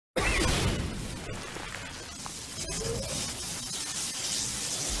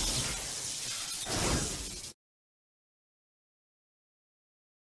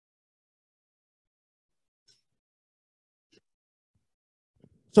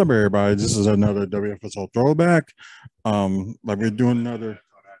What's up, everybody? This is another WFSO Throwback. Like we're doing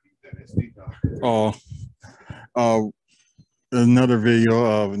uh, uh, another video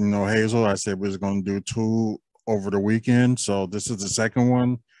of Hazel. I said we was gonna do two over the weekend, so this is the second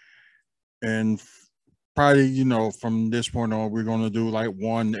one, and probably from this point on we're gonna do like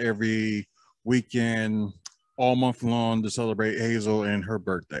one every weekend, all month long to celebrate Hazel and her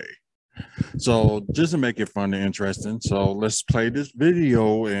birthday. So just to make it fun and interesting, so let's play this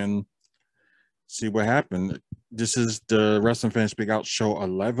video and see what happened. This is the Wrestling Fan Speak Out Show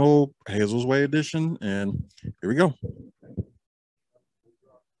 11, Hazel's Way edition, and here we go.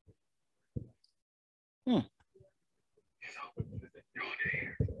 Hmm.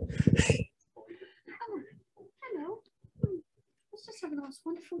 Hello. I was just having a most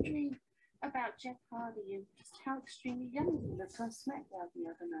wonderful dream about Jeff Hardy and just how extremely young he looked on SmackDown the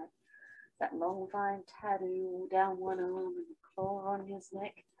other night. That long vine tattoo down one arm and the claw on his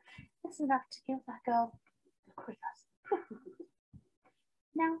neck. It's enough to give that girl the quivers.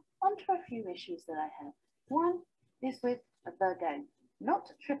 Now, on to a few issues that I have. One is with the game.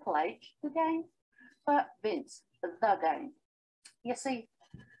 Not Triple H, the game, but Vince, the game. You see,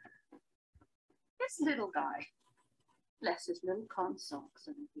 this little guy, bless his little con socks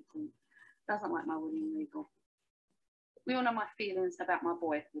and everything, doesn't like my William Regal. We all know my feelings about my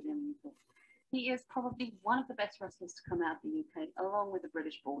boy, William Regal. He is probably one of the best wrestlers to come out of the UK, along with the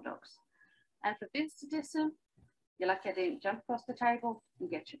British Bulldogs. And for Vince to diss him, you're lucky I didn't jump across the table and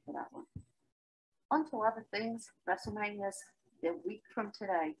get you for that one. On to other things, WrestleMania's, they're a week from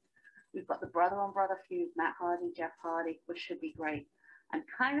today. We've got the brother-on-brother feud, Matt Hardy, Jeff Hardy, which should be great. I'm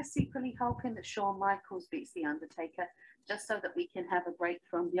kind of secretly hoping that Shawn Michaels beats The Undertaker, just so that we can have a break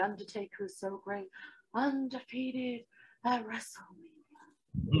from The Undertaker is so great, undefeated at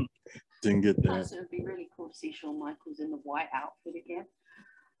WrestleMania. Didn't get that. Plus, it would be really cool to see Shawn Michaels in the white outfit again.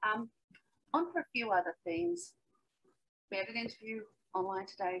 On for a few other things. We had an interview online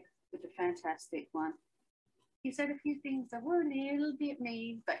today with the fantastic one. He said a few things that were a little bit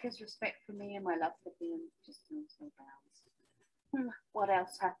mean, but his respect for me and my love for him just also bounds. What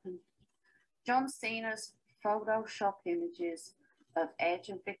else happened? John Cena's Photoshop images of Edge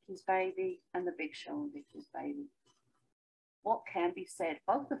and Vicky's baby and the Big Show and Vicky's baby. What can be said?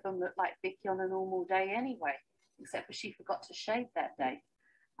 Both of them look like Vicky on a normal day anyway, except for she forgot to shave that day.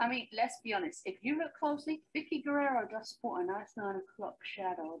 I mean, let's be honest. If you look closely, Vicky Guerrero does sport a nice 9 o'clock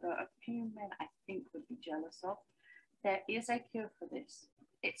shadow that a few men, I think, would be jealous of. There is a cure for this.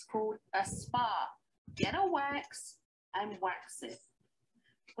 It's called a spa. Get a wax and wax it.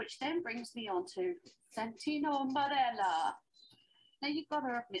 Which then brings me on to Santino Marella. Now, you've got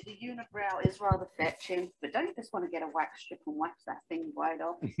to admit the unibrow is rather fetching, but don't you just want to get a wax strip and wax that thing right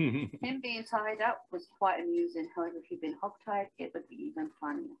off? Him being tied up was quite amusing. However, if you've been hogtied, it would be even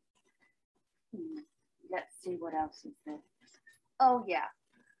funnier. Let's see what else is there. Oh, yeah.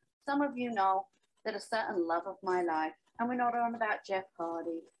 Some of you know that a certain love of my life, and we're not on about Jeff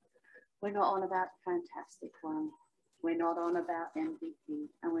Hardy. We're not on about the Fantastic One. We're not on about MVP,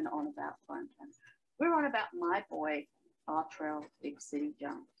 and we're not on about Fronten. We're on about my boy, Artrell Big City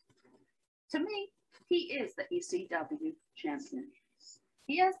Jones. To me, he is the ECW champion.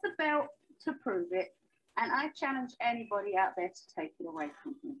 He has the belt to prove it, and I challenge anybody out there to take it away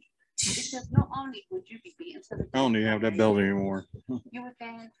from him. Because not only would you be beaten to the I don't even have that belt anymore. You would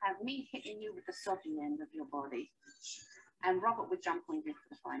then have me hitting you with the soggy end of your body, and Robert would jump on you for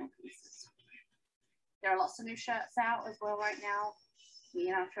the final pieces. There are lots of new shirts out as well right now.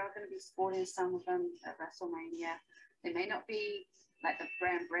 I'm sure I'm going to be sporting some of them at WrestleMania. They may not be like the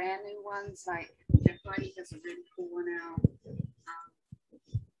brand new ones. Like Jeff Hardy has a really cool one out.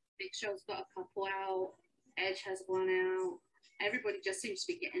 Big Show's got a couple out. Edge has one out. Everybody just seems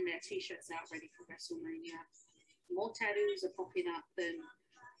to be getting their t-shirts out ready for WrestleMania. More tattoos are popping up than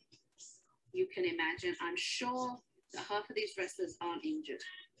you can imagine. I'm sure that half of these wrestlers aren't injured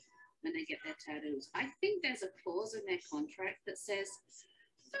when they get their tattoos. I think there's a clause in their contract that says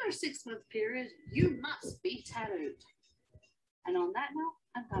for a 6-month period, you must be tattooed. And on that note,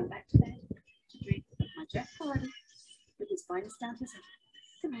 I'm going back to bed to drink my Jeff Hardy with his finest down his head.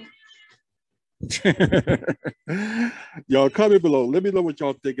 Good night. Y'all comment below. Let me know what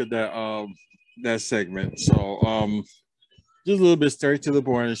y'all think of that segment. So just a little bit straight to the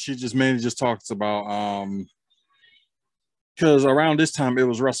point. She just mainly just talks about because around this time it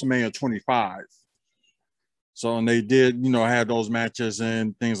was WrestleMania 25. So, and they did, have those matches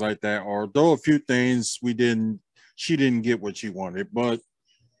and things like that. Although a few things she didn't get what she wanted, but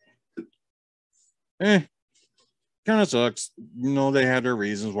kind of sucks. They had their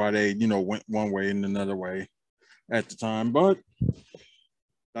reasons why they, went one way and another way at the time. But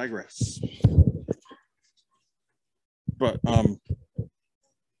digress. But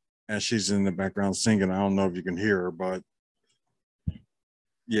and she's in the background singing. I don't know if you can hear her, but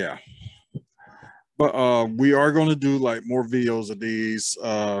yeah. But we are going to do like more videos of these.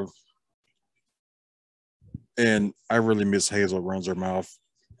 And I really miss Hazel runs her mouth.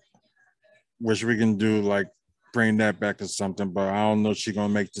 Wish we can do like bring that back to something, but I don't know if she's gonna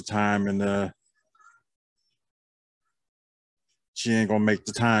make the time, and she ain't gonna make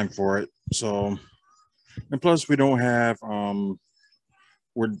the time for it. So, and plus we don't have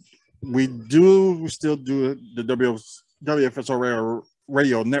we still do the WFSO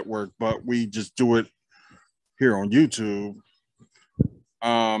radio network, but we just do it here on YouTube.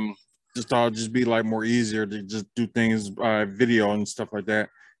 Just thought it'd just be like more easier to just do things by video and stuff like that.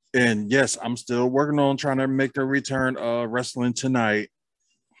 And yes, I'm still working on trying to make a return of wrestling tonight.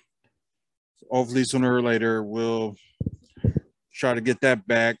 Hopefully sooner or later we'll try to get that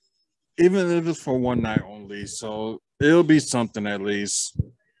back, even if it's for one night only. So it'll be something at least.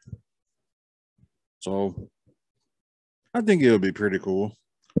 So I think it'll be pretty cool,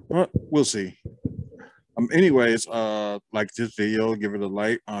 but we'll see. Anyways, like this video, give it a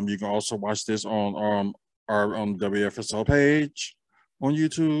like. You can also watch this on our WFSO page on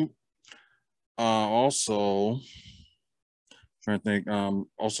YouTube. Also trying to think,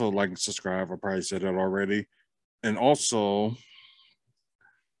 also like and subscribe. I probably said that already. And also,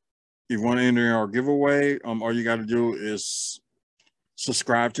 if you want to enter our giveaway, all you got to do is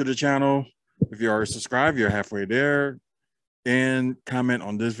subscribe to the channel. If you already subscribed, you're halfway there. And comment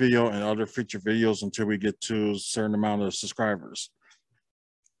on this video and other future videos until we get to a certain amount of subscribers.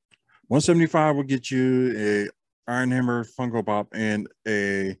 175 will get you a Iron Hammer Funko Pop and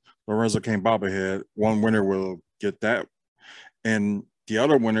a Lorenzo Kane bobblehead. One winner will get that. And the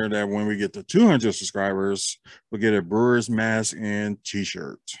other winner, that when we get to 200 subscribers, will get a Brewers mask and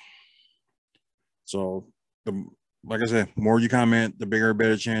t-shirt. So like I said, more you comment, the bigger,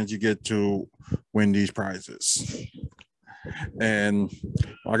 better chance you get to win these prizes. And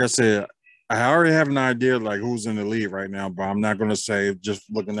like I said, I already have an idea like who's in the lead right now, but I'm not going to say, just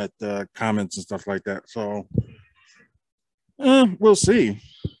looking at the comments and stuff like that. So we'll see.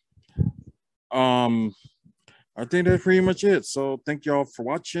 I think that's pretty much it. So thank y'all for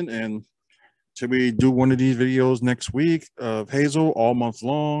watching, and till we do one of these videos next week of Hazel all month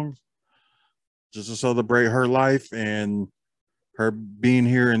long, just to celebrate her life and her being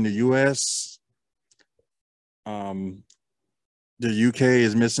here in the US. The UK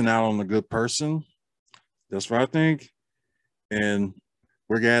is missing out on a good person. That's what I think. And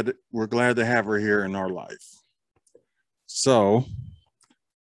we're glad to have her here in our life. So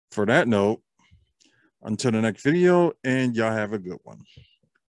for that note, until the next video, and y'all have a good one.